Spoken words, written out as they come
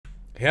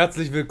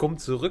Herzlich willkommen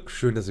zurück.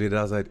 Schön, dass ihr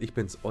da seid. Ich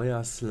bin's,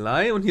 euer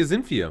Sly. Und hier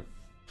sind wir.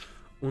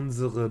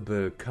 Unsere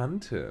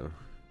Bekannte.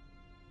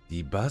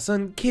 Die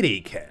Buzzin'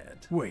 Kitty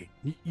Cat. Wait,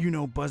 you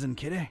know Buzzin'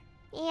 Kitty?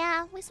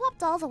 Yeah, we swapped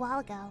dolls a while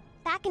ago.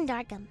 Back in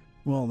Darkham.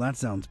 Well, that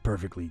sounds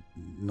perfectly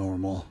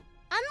normal.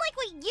 Unlike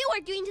what you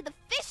are doing to the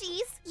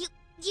fishies,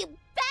 you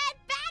bad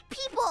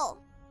people!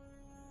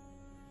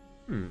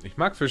 Ich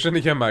mag Fische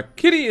nicht einmal.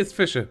 Kitty isst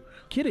Fische.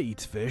 Kitty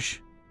eats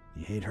fish.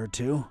 You hate her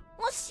too?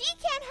 Well, she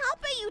can't help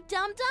it, you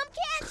dum-dum,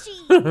 can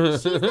she?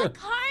 She's a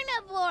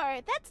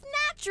carnivore. That's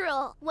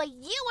natural. What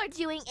you are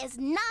doing is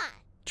not.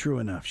 True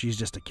enough, she's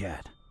just a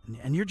cat.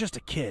 And you're just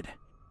a kid.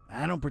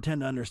 I don't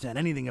pretend to understand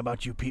anything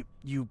about you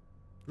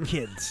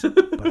kids.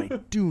 But I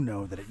do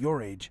know that at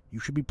your age, you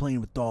should be playing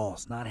with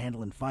dolls, not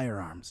handling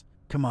firearms.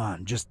 Come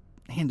on, just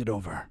hand it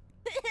over.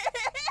 He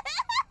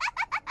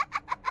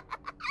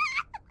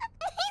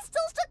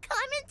still took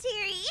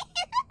commentary.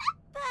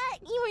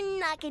 But you are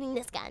not getting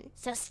this gun,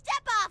 so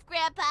step off,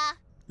 Grandpa.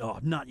 Oh,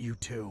 not you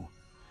two.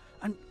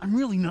 I'm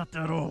really not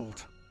that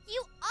old.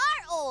 You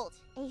are old,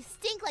 and you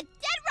stink like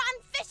dead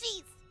rotten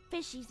fishies.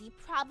 Fishies you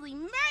probably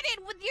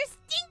murdered with your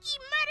stinky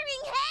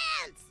murdering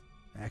hands.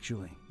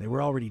 Actually, they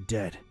were already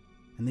dead,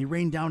 and they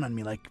rained down on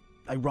me like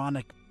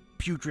ironic,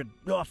 putrid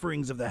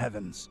offerings of the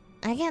heavens.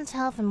 I can't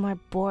tell if I'm more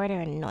bored or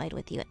annoyed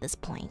with you at this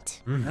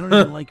point. I don't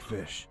even like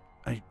fish.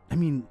 I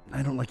mean,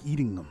 I don't like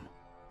eating them.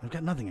 I've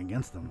got nothing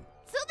against them.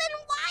 So then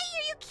why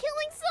are you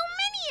killing so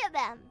many of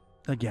them?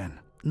 Again,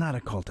 not a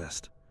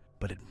cultist,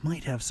 but it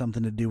might have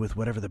something to do with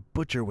whatever the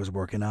butcher was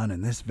working on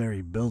in this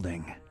very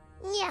building.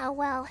 Yeah,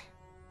 well,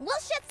 we'll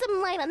shed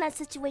some light on that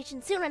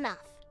situation soon enough.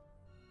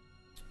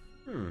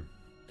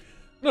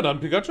 Na dann,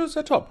 Pikachu ist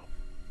ja top.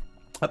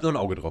 Hab nur ein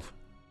Auge drauf.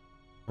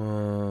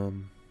 You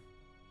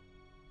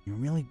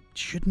really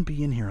shouldn't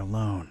be in here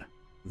alone.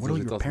 What do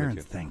your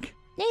parents think?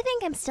 They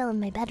think I'm still in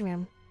my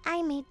bedroom.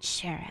 I made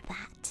sure of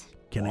that.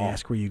 Can I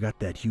ask where you got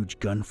that huge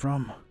gun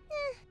from?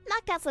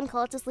 Knocked out some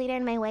cultist leader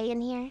in my way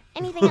in here.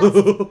 Anything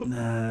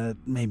else?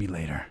 Maybe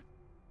later.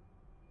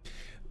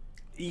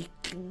 Ich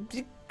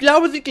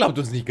glaube, sie glaubt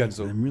uns nicht ganz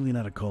so. I'm really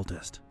not a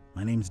cultist.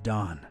 My name's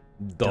Don.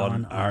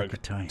 Don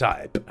Archetype.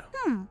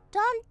 Don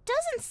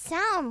doesn't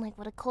sound like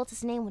what a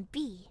cultist name would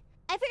be.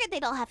 I figured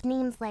they'd all have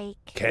names like...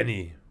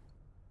 Kenny.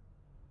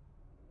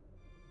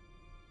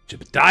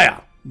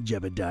 Jebediah.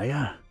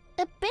 Jebediah?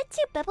 A bit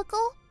too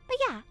biblical, but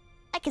yeah,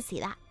 I can see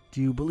that.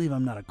 Do you believe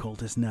I'm not a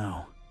cultist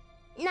now?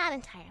 Not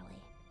entirely.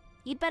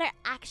 You'd better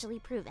actually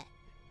prove it.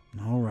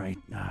 All right,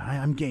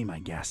 I'm game, I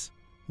guess.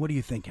 What are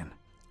you thinking?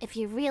 If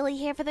you're really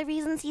here for the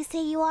reasons you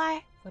say you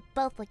are, we're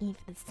both looking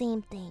for the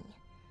same thing.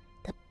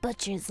 The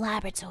Butcher's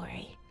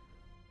Laboratory.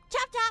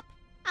 Chop chop!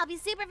 I'll be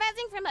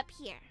supervising from up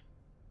here.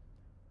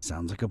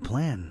 Sounds like a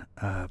plan.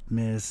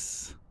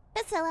 Miss...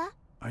 Priscilla.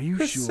 Are you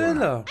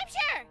Priscilla. I'm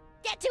sure!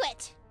 Get to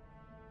it!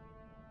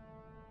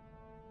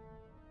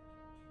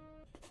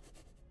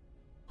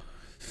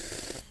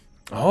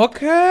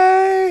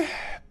 Okay.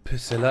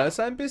 Priscilla ist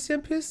ein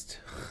bisschen pisst.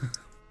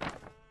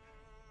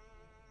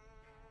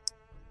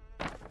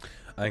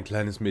 Ein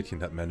kleines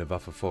Mädchen hat mir eine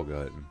Waffe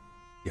vorgehalten,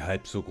 die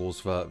halb so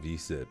groß war wie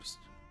ich selbst.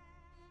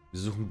 Wir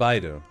suchen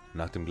beide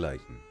nach dem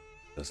gleichen.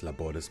 Das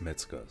Labor des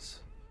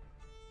Metzgers.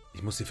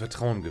 Ich muss ihr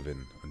Vertrauen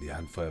gewinnen und die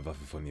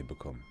Handfeuerwaffe von ihr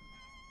bekommen.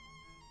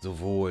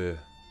 Sowohl,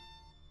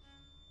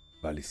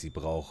 weil ich sie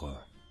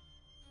brauche,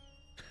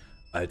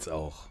 als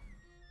auch,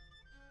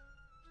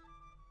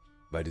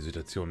 weil die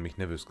Situation mich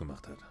nervös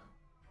gemacht hat.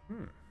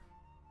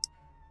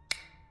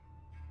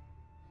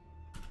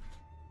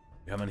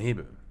 Wir haben einen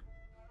Hebel.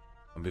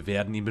 Und wir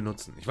werden ihn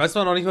benutzen. Ich weiß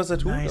zwar noch nicht, was er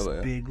tut, nice aber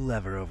ja. Big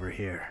lever over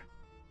here.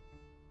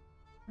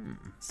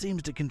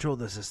 Seems to control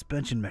the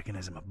suspension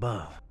mechanism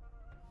above.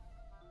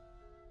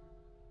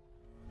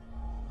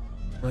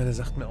 Nein, der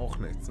sagt mir auch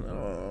nichts.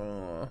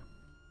 Oh.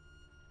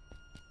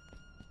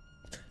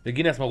 Wir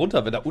gehen erstmal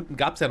runter, weil da unten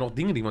gab es ja noch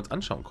Dinge, die wir uns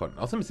anschauen konnten.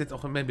 Außerdem ist jetzt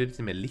auch immer ein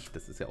bisschen mehr Licht.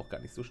 Das ist ja auch gar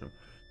nicht so schlimm.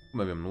 Guck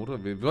mal, wir haben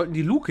Note. Wir wollten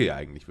die Luke ja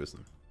eigentlich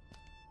wissen.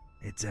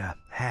 It's a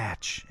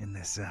hatch in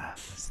this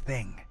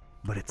thing,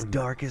 but it's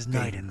dark as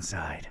night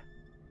inside.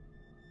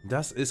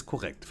 Das ist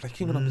korrekt. Vielleicht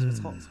kriegen wir noch ein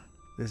bisschen was raus.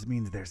 This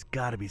means there's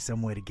gotta be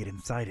some way to get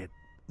inside it,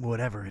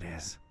 whatever it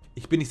is.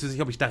 Ich bin nicht so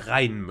sicher, ob ich da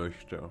rein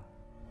möchte.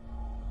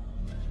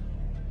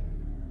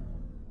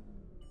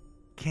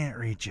 Can't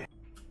reach it.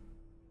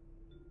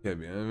 Ja,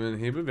 wir haben einen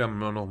Hebel, wir haben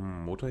nur noch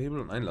einen Motorhebel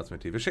und ein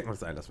Einlassventil. Wir checken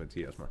das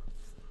Einlassventil erstmal.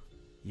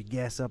 You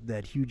gas up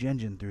that huge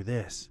engine through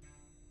this.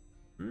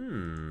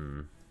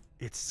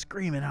 It's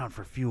screaming out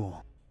for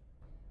fuel.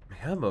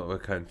 Wir haben aber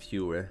kein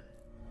Fuel.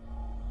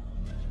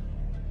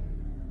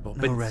 Oh, No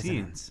Benzin.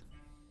 resonance.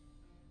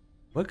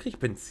 Woher krieg ich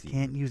Benzin?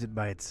 Can't use it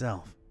by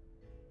itself.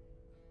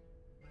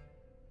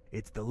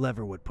 It's the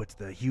lever what puts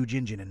the huge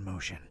engine in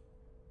motion.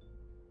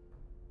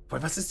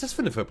 Was ist das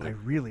für eine I Fabrik?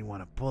 really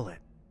want to pull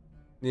it.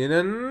 Nee,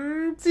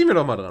 dann ziehen wir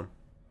doch mal dran.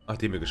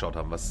 Nachdem wir geschaut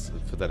haben, was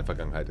für seine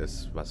Vergangenheit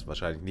ist. Was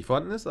wahrscheinlich nicht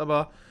vorhanden ist,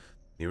 aber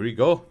here we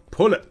go.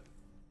 Pull it.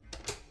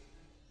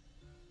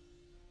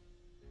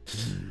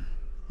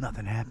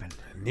 Nothing happened.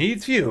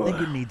 Needs I fuel.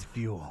 think it needs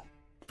fuel.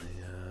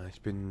 Ja, ich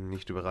Ich bin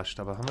nicht überrascht,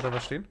 aber haben wir da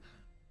was stehen?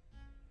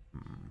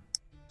 Hm.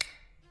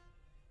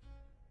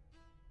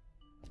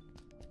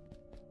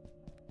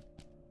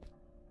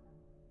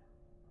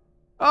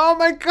 Oh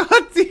mein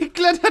Gott, sie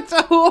klettert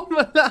da oben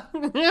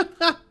lang.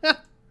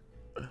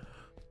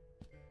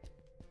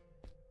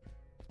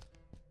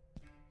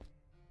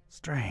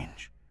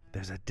 Strange.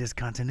 There's a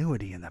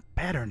discontinuity in the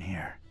pattern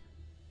here.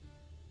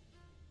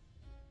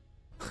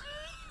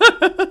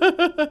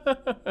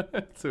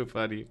 So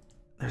funny.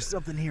 There's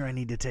something here I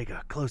need to take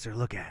a closer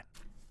look at.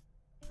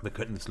 Wir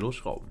könnten es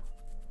losschrauben.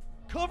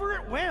 Cover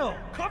it well!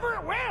 Cover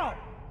it well!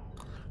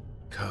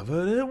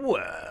 Cover it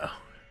well.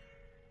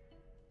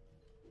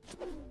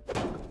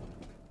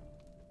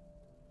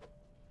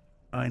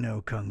 I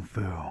know Kung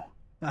Fu.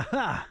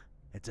 Aha!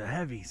 It's a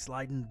heavy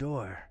sliding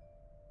door.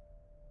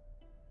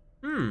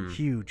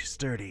 Huge,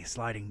 sturdy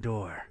sliding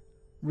door.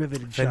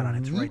 Riveted shut on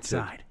its right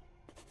side.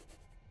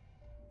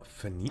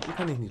 Vernieten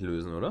kann ich nicht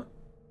lösen, oder?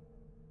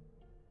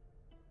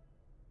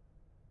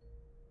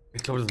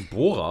 Ich glaube, das ist ein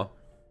Bohrer.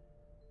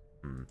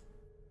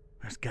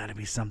 There's gotta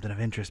be something of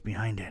interest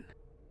behind it.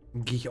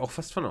 Gehe ich auch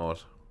fast von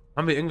aus.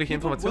 Haben wir irgendwelche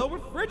Informationen? Well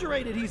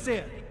refrigerated, he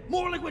said.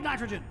 More liquid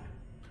nitrogen.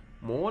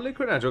 More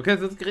liquid nitrogen. Okay,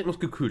 das Gerät muss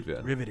gekühlt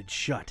werden. Riveted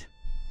shut.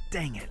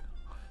 Dang it.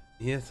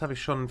 Jetzt habe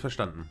ich schon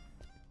verstanden.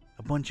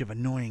 A bunch of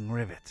annoying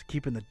rivets,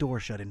 keeping the door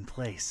shut in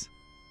place.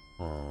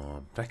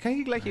 Oh, vielleicht kann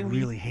ich gleich I irgendwie...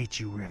 really hate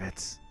you,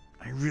 rivets.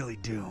 I really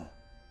do.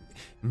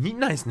 Nie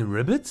nice, ne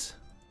Ribbits?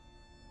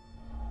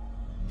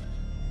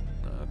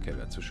 Okay,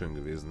 wäre zu schön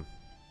gewesen.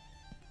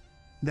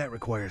 That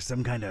requires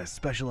some kind of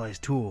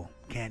specialized tool.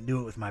 Can't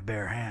do it with my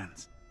bare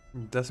hands.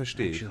 Das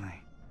verstehe ich.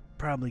 Actually,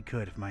 probably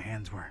could if my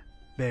hands were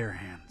bare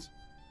hands.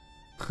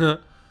 Sind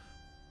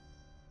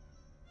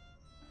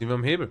wir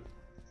am Hebel?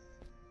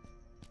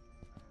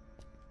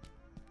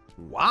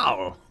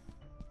 Wow.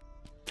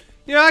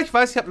 Ja, ich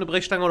weiß, ich habe eine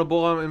Brechstange oder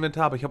Bohrer im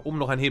Inventar, aber ich habe oben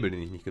noch einen Hebel,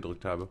 den ich nicht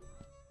gedrückt habe.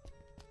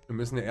 Wir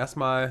müssen ja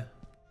erstmal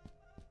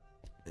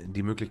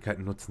die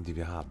Möglichkeiten nutzen, die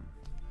wir haben.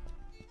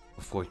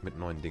 Bevor ich mit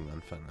neuen Dingen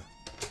anfange.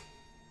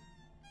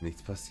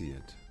 Nichts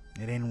passiert.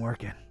 It ain't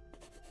working.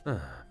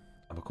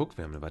 Aber guck,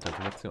 wir haben eine weitere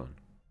Information.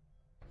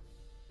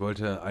 Ich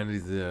wollte eine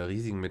dieser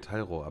riesigen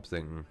Metallrohre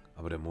absenken,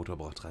 aber der Motor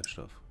braucht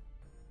Treibstoff.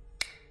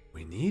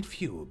 We need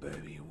fuel,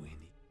 baby. We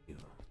need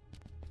fuel.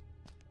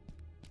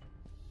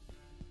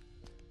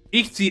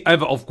 Ich ziehe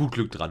einfach auf gut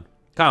Glück dran.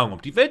 Keine Ahnung,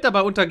 ob die Welt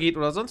dabei untergeht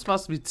oder sonst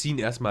was. Wir ziehen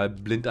erstmal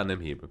blind an dem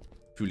Hebel.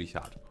 Fühle ich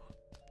hart.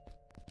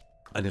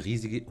 Eine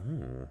riesige...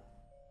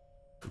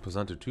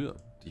 imposante Tür,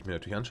 die ich mir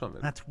natürlich anschauen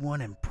will. That's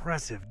one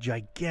impressive,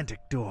 gigantic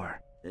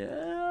door.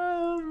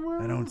 Ja,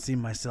 I don't see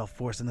myself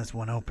forcing this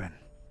one open.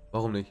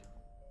 warum nicht?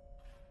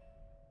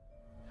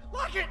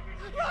 Lock it!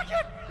 Lock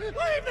it!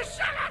 Leave the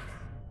shut!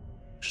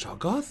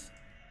 Shoggoth?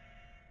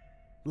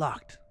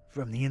 Locked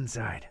from the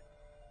inside.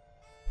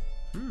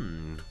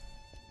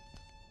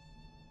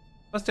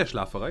 Was ist der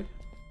Schlafbereich?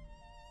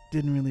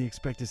 Didn't really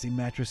expect to see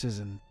mattresses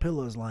and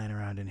pillows lying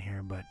around in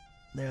here, but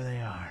there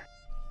they are.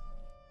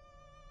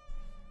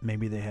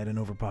 Maybe they had an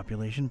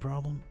overpopulation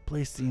problem?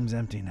 Place seems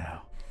empty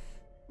now.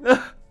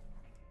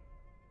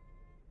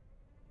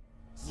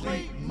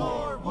 Sleep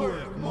more,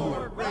 work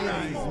more,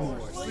 raise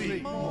more.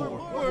 Sleep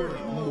more,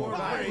 work more,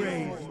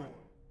 raise more.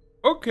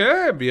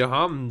 Okay, wir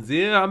haben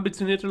sehr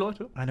ambitionierte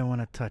Leute. I don't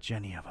want to touch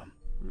any of them.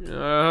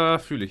 Ja,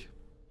 fühle ich.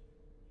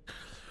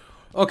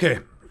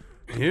 Okay,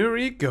 here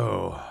we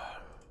go.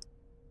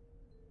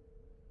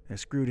 They're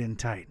screwed in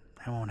tight.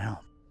 That won't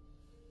help.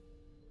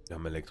 Wir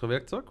haben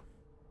Elektrowerkzeug.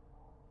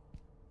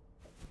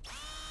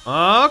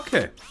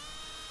 Okay.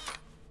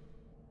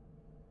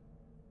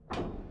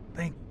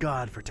 Thank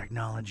God for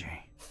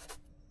technology.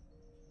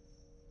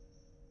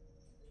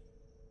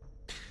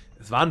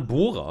 Es war ein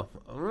Bohrer.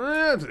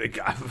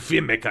 Egal,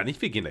 wir meckern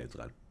nicht, wir gehen da jetzt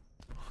ran.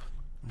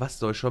 Was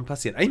soll schon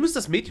passieren? Eigentlich müsste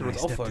das Mädchen I uns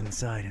stepped auffolgen.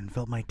 inside and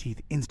felt my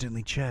teeth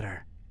instantly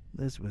chatter.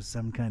 This was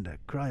some kind of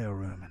cryo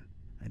room, and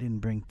I didn't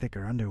bring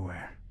thicker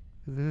underwear.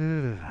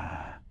 Ugh.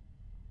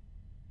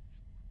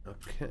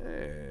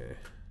 Okay.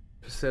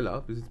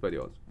 Priscilla, wie sieht's bei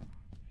dir aus?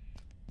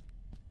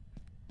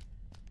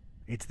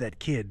 It's that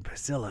kid,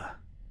 Priscilla.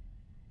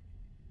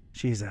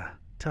 She's a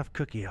tough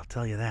cookie, I'll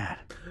tell you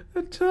that.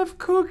 A tough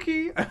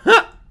cookie.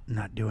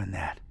 Not doing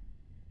that.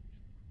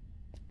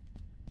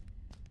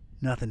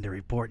 Nothing to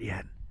report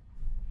yet.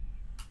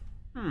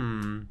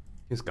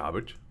 Here's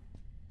garbage.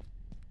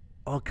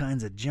 All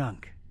kinds of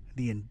junk.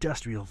 The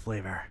industrial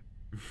flavor.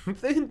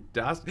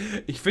 Das,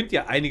 ich finde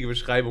ja einige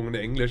Beschreibungen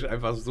in Englisch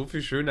einfach so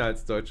viel schöner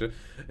als Deutsche.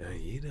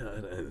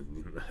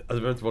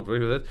 Also wenn man das Wort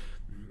wirklich übersetzt,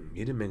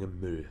 jede Menge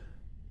Müll.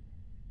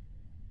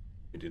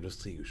 Mit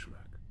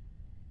Industriegeschmack.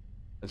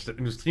 Anstatt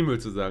Industriemüll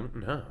zu sagen,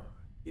 na,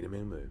 jede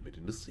Menge Müll mit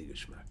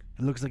Industriegeschmack.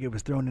 It looks like it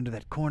was thrown into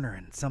that corner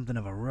in something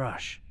of a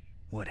rush.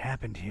 What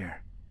happened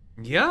here?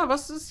 Ja,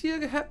 was ist hier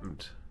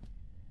gehappened?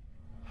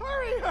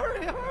 Hurry,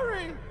 hurry,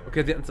 hurry!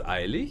 Okay, sie hatten es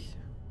eilig.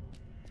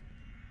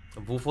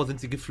 Und wovor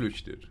sind sie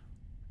geflüchtet?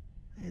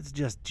 It's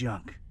just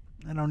junk.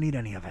 I don't need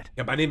any of it.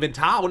 Ja, bei dem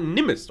Inventar und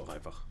nimm es doch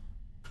einfach.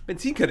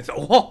 Benzinkanister.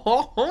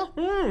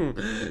 Oh,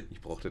 ich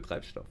brauchte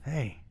Treibstoff.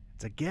 Hey,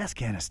 It's a gas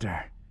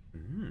canister.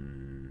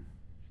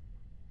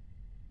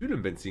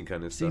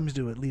 Benzinkanister. Seems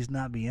to at least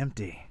not be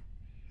empty.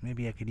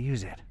 Maybe I could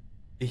use it.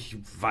 Ich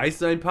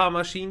weiß ein paar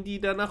Maschinen,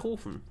 die danach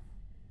rufen.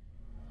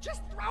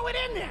 Just throw it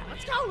in there.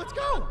 Let's go, let's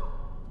go.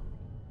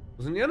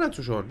 Wo sind die anderen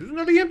Zuschauer? Die sind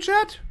alle hier im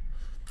Chat.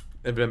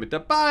 Entweder mit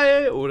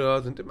dabei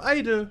oder sind im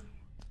Eide.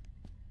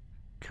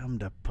 Come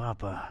to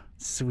Papa.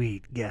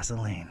 Sweet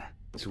gasoline.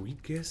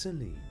 Sweet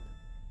Gasoline.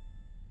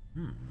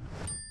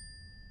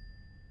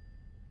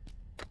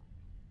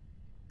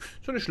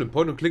 Ist doch nicht schlimm.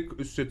 Point and Click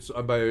ist jetzt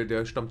bei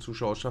der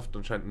Stammzuschauerschaft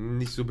anscheinend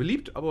nicht so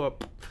beliebt, aber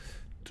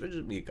das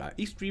ist mir egal.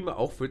 Ich streame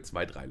auch für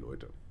 2, 3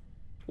 Leute.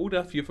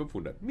 Oder 400,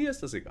 500. Mir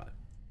ist das egal.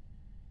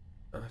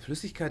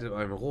 Flüssigkeit in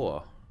einem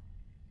Rohr.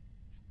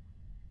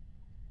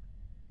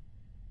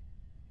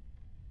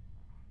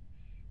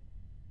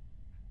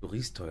 Du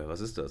riechst teuer.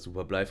 Was ist das?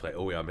 Super bleifrei.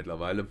 Oh ja,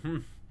 mittlerweile.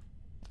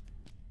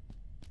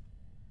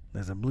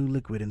 There's a blue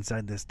liquid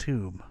inside this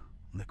tube.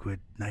 Liquid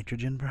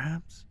nitrogen,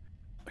 perhaps?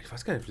 Ich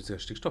weiß gar nicht, flüssiger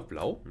Stickstoff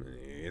blau?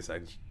 Nee, ist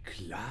eigentlich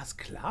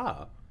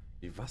glasklar.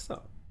 Wie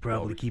Wasser.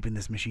 Probably keeping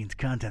this machine's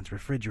contents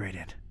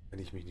refrigerated. Wenn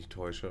ich mich nicht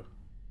täusche.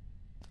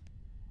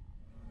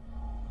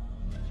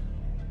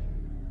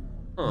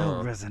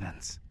 No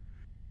resonance.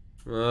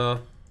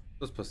 Ja,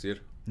 das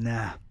passiert.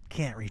 Nah,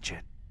 can't reach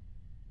it.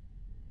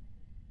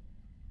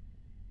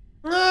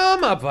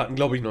 Mal abwarten,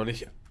 glaube ich noch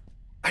nicht.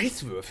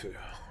 Eiswürfel.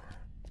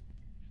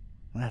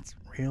 That's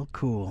real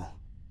cool.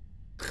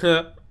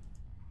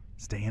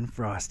 Staying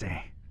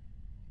frosty.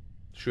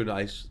 Schöne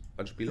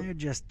Eisanspielung. They're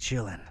just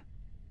chillin'.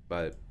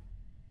 Weil,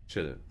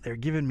 chill. They're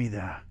giving me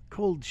the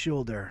cold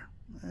shoulder,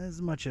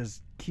 as much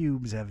as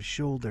cubes have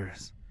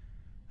shoulders.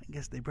 I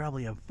guess they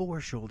probably have 4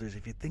 shoulders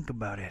if you think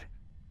about it.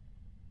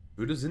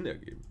 Würde Sinn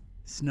ergeben.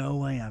 There's no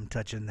way I'm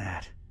touching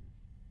that.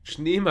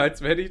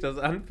 Schneemals werde ich das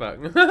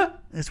anfangen.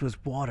 This was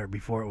water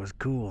before it was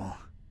cool.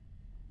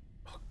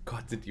 Oh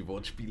Gott, sind die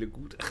Wortspiele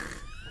gut.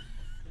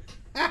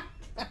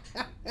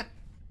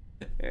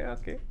 Ja,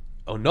 okay.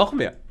 Oh, noch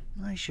mehr.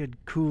 I should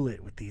cool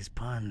it with these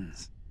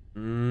puns.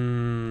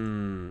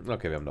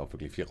 Okay, wir haben da auch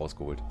wirklich viel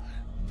rausgeholt.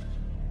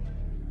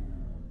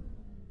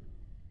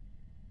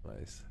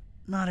 Nice.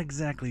 Not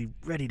exactly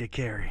ready to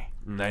carry.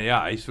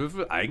 Naja,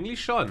 Eiswürfel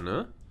eigentlich schon,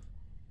 ne?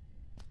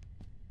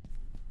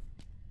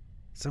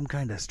 Some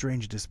kind of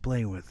strange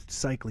display with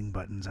cycling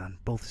buttons on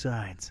both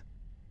sides.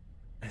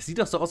 Es sieht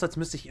doch so aus, als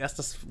müsste ich erst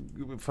das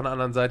von der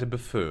anderen Seite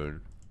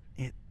befüllen.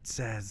 It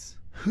says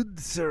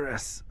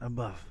Hudsurus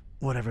above,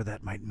 whatever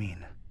that might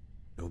mean.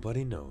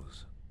 Nobody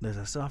knows. There's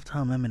a soft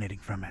hum emanating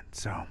from it,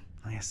 so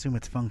I assume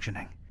it's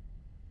functioning.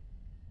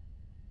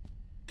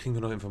 Kriegen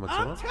wir noch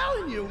Informationen? I'm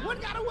telling you, one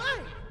got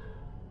away.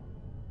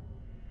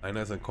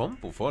 Einer ist entkommen?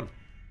 Wovon?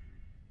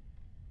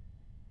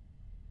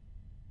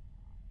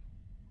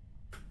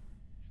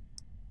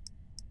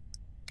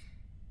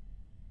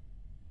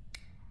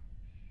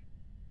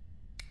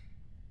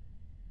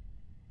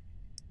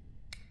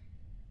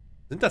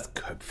 Sind das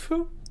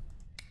Köpfe?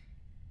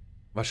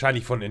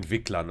 Wahrscheinlich von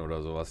Entwicklern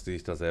oder sowas, die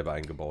sich da selber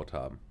eingebaut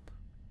haben.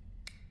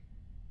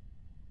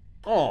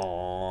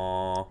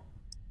 Oh.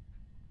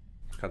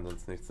 Ich kann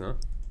sonst nichts, ne?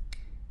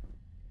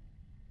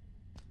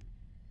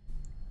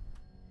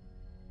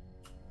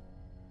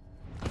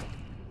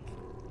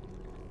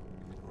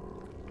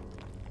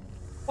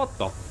 What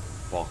the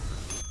fuck?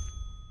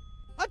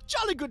 A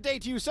jolly good day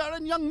to you, sir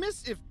and young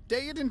miss, if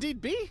day it indeed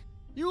be.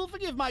 You will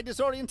forgive my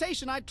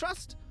disorientation, I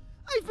trust.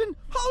 I've been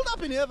holed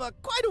up in here for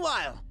quite a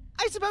while.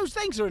 I suppose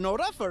thanks are in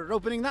order for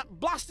opening that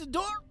blasted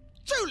door.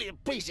 Truly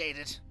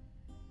appreciated.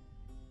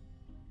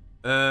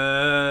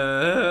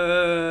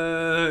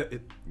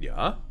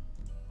 Ja?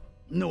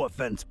 No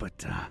offense,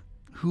 but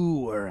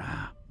who or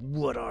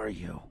what are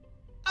you?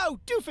 Oh,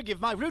 do forgive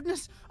my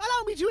rudeness.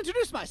 Allow me to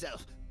introduce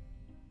myself.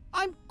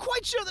 I'm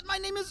quite sure that my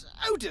name is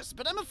Otis,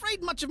 but I'm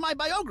afraid much of my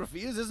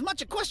biography is as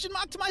much a question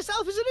mark to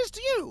myself as it is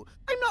to you.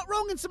 I'm not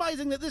wrong in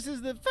surmising that this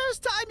is the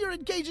first time you're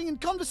engaging in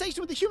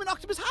conversation with a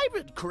human-octopus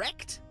hybrid,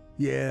 correct?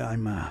 Yeah,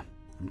 I'm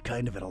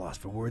kind of at a loss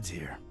for words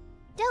here.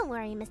 Don't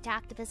worry, Mr.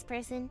 Octopus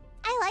Person.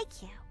 I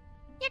like you.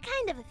 You're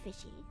kind of a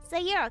fishy, so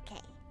you're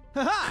okay.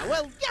 Haha,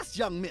 well, yes,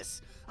 young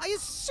miss. I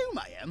assume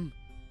I am.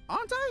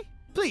 Aren't I?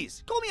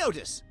 Please, call me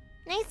Otis.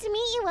 Nice to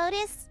meet you,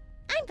 Otis.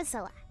 I'm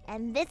Priscilla,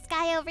 and this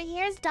guy over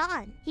here is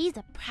Dawn. He's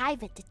a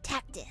private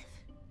detective.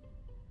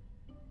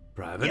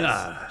 Private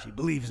Yes, she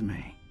believes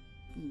me.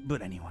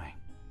 But anyway.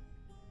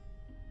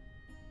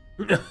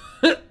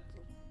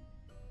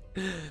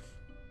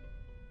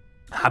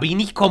 Habe ich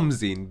nicht kommen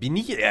sehen, bin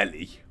ich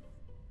ehrlich.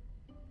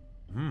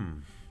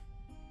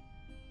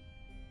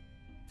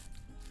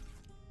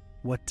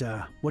 What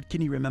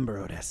can you remember,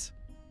 Otis?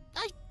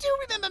 I do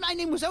remember my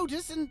name was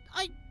Otis, and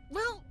I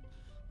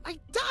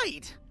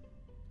died.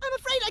 I'm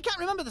afraid I can't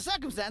remember the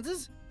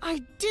circumstances. I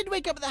did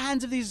wake up at the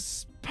hands of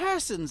these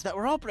persons that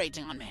were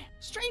operating on me.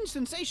 Strange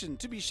sensation,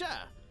 to be sure,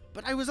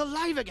 but I was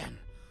alive again.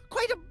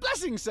 Quite a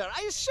blessing, sir,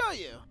 I assure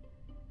you.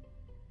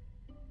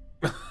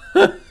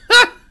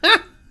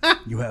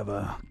 You have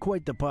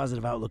quite the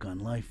positive outlook on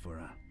life for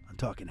a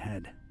talking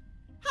head.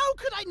 How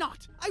could I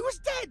not? I was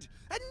dead,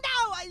 and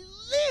now I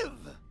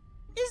live!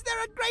 Is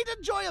there a greater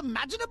joy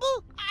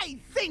imaginable? I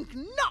think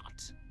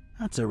not!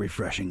 That's a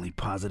refreshingly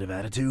positive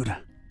attitude.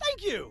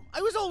 Thank you!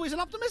 I was always an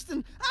optimist,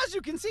 and as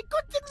you can see,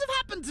 good things have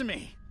happened to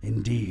me!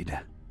 Indeed.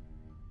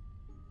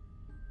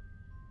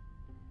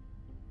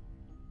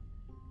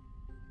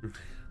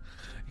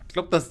 Ich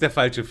glaube, das ist der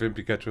falsche Film,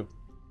 Pikachu.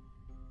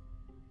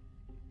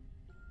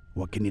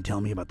 What can you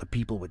tell me about the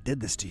people what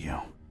did this to you?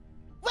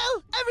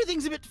 Well,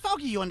 everything's a bit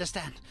foggy, you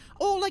understand.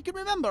 All I can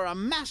remember are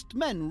masked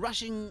men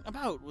rushing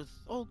about with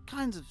all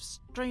kinds of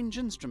strange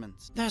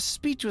instruments. Their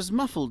speech was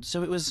muffled,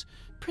 so it was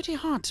pretty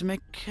hard to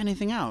make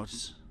anything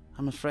out,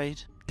 I'm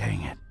afraid.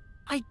 Dang it.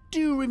 I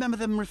do remember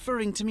them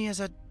referring to me as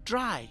a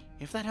dry,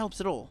 if that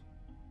helps at all.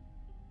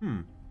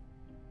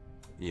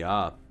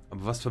 Ja,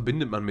 aber was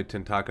verbindet man mit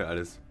Tentakel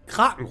alles?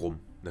 Krakenrum,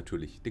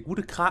 natürlich. Der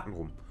gute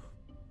Krakenrum.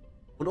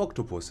 Und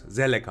Oktopus,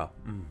 sehr lecker.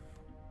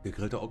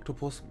 Gegrillter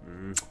Oktopus,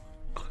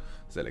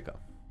 sehr lecker.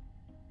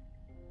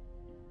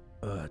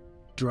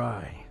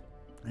 Dry.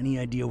 Any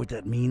idea what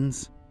that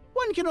means?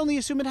 One can only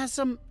assume it has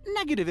some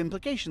negative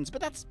implications,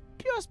 but that's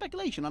pure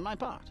speculation on my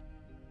part.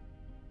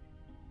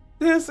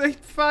 Der ist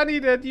echt funny,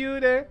 der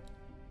Dude.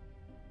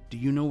 Do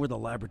you know where the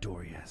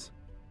laboratory is?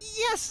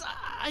 Yes,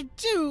 I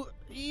do.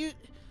 You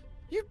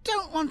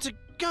don't want to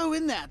go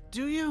in there,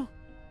 do you?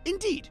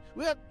 Indeed,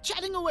 we're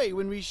chatting away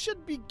when we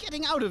should be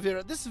getting out of here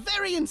at this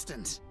very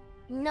instant.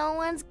 No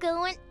one's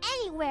going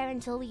anywhere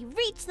until we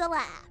reach the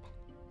lab.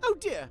 Oh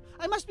dear,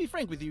 I must be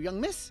frank with you, young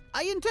miss.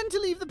 I intend to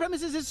leave the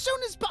premises as soon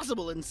as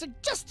possible and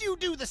suggest you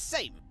do the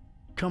same.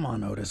 Come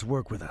on, Otis,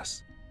 work with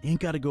us. You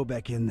ain't gotta go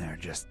back in there,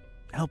 just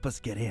help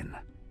us get in.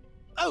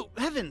 Oh,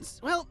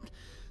 heavens. Well,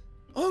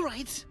 all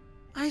right.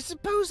 I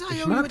suppose I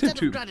Ich owe you mag a den debt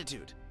Typ. of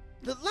gratitude.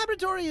 The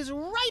laboratory is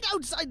right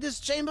outside this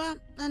chamber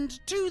and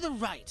to the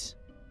right.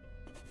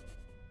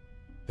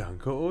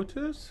 Danke,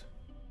 Otis.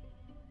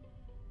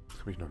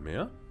 Habe ich noch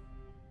mehr?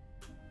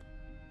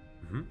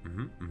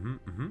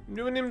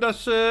 Wir übernehmen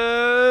das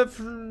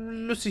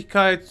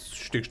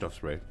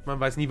Flüssigkeits-Stickstoffspray. Man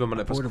weiß nie, wenn man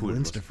etwas Portable cool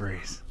muss.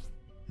 Instafreeze.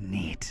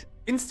 Neat.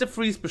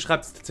 Instafreeze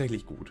beschreibt es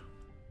tatsächlich gut.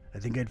 I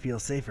think I'd feel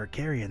safer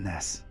carrying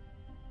this.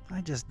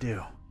 I just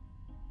do.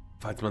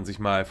 Falls man sich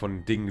mal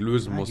von Dingen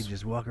lösen I muss, could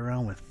just walk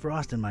around with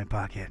frost in my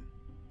pocket.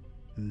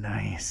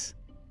 Nice.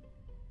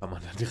 kann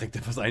man da direkt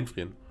etwas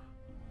einfrieren.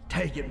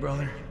 Take it,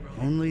 brother.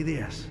 Only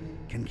this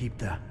can keep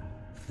the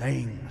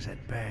things at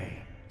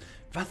bay.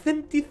 Was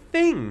sind die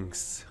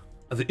Things?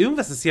 Also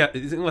irgendwas ist ja,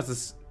 irgendwas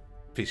ist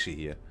fishy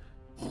hier.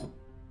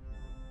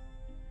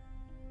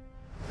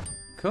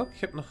 Guck,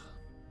 ich habe noch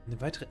eine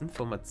weitere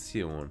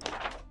Information.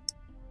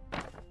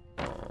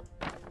 Oh.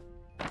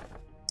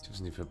 Ich habe es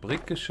in die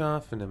Fabrik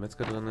geschafft, wenn der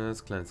Metzger drin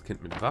ist. Kleines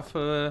Kind mit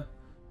Waffe.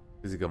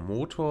 Riesiger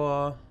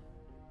Motor.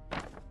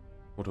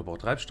 Motor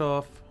braucht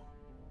Treibstoff.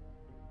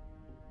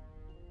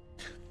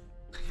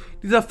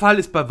 Dieser Fall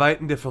ist bei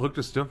Weitem der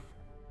verrückteste,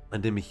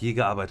 an dem ich je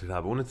gearbeitet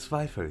habe. Ohne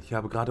Zweifel. Ich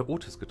habe gerade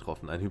Otis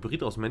getroffen. Ein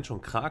Hybrid aus Mensch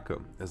und Krake.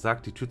 Er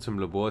sagt, die Tür zum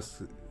Labor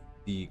ist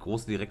die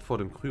große direkt vor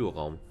dem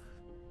Kryoraum.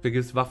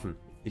 Vergiss Waffen.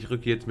 Ich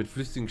rücke jetzt mit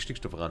flüssigem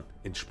Stickstoff ran.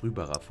 In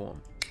sprühbarer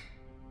Form.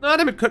 Na,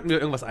 damit könnten wir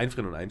irgendwas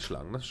einfrieren und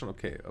einschlagen. Das ist schon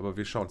okay. Aber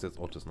wir schauen uns jetzt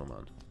Otis nochmal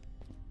an.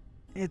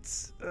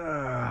 It's,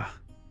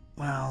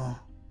 well,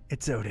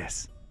 it's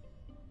Otis.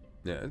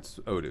 Ja, it's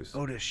Otis.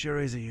 Otis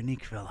sure is a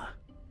unique fella.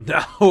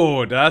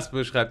 Oh, das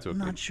beschreibt I'm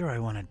wirklich. not sure I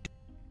want to...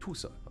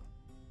 Tu's einfach.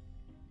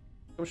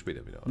 Komm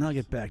später wieder. I'll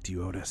get back to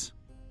you, Otis.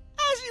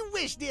 As you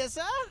wish, dear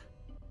sir.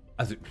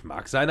 Also, ich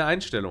mag seine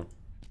Einstellung.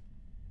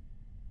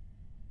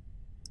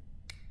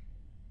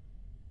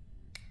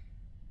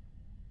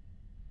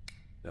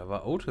 Da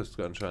war Otis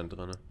anscheinend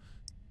drin.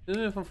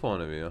 Von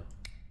vorne wieder.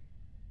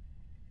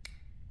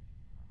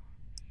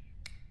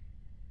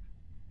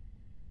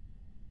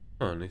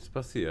 Ah, nichts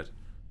passiert.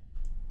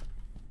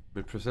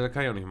 Mit Priscilla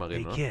kann ich auch nicht mal Hey,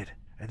 reden, oder? kid.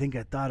 I think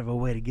I thought of a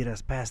way to get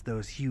us past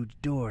those huge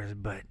doors,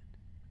 but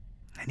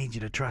I need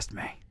you to trust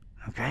me,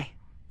 okay?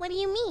 What do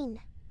you mean?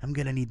 I'm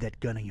gonna need that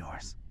gun of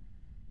yours.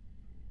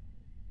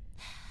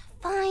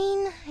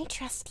 Fine, I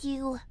trust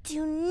you.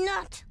 Do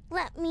not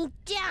let me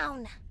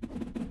down.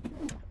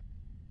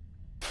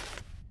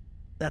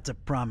 That's a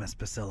promise,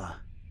 Priscilla.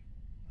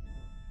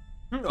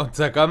 Und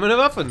zack, haben wir eine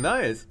Waffe.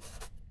 Nice.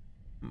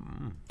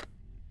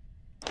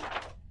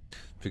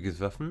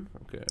 Vergiss Waffen?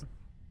 Okay.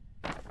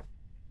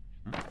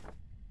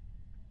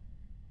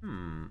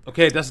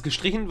 Okay, das ist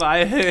gestrichen,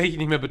 weil ich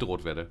nicht mehr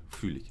bedroht werde.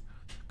 Fühle ich.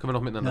 Können wir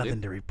noch miteinander Nothing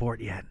reden? to report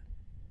yet.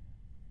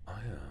 Ah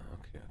ja,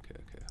 okay.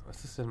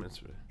 Was ist denn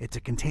mit... It's a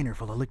container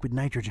full of liquid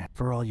nitrogen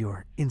for all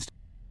your It's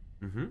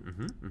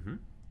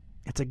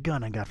a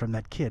gun I got from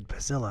that kid,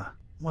 Priscilla.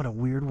 What a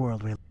weird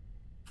world we...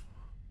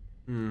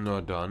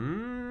 Na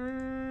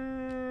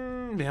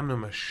dann... Wir haben eine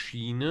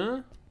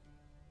Maschine.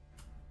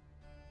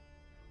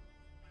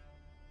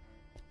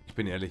 Ich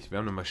bin ehrlich, wir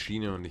haben eine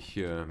Maschine und ich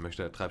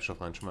möchte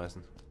Treibstoff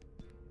reinschmeißen.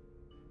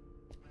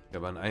 Ich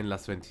habe ein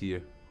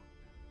Einlassventil.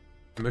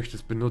 Ich möchte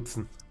es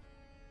benutzen.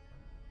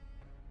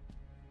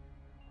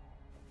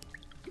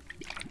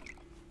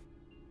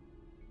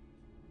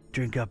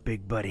 Drink up,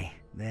 big buddy.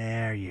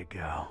 There you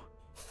go.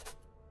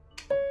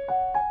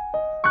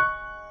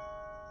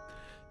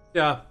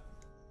 Ja.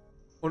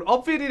 Und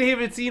ob wir den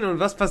Hebel ziehen und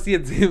was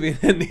passiert, sehen wir in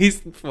der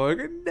nächsten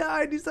Folge.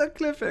 Nein, dieser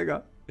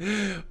Cliffhanger.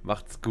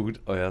 Macht's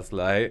gut, euer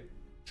Sly.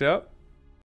 Ciao.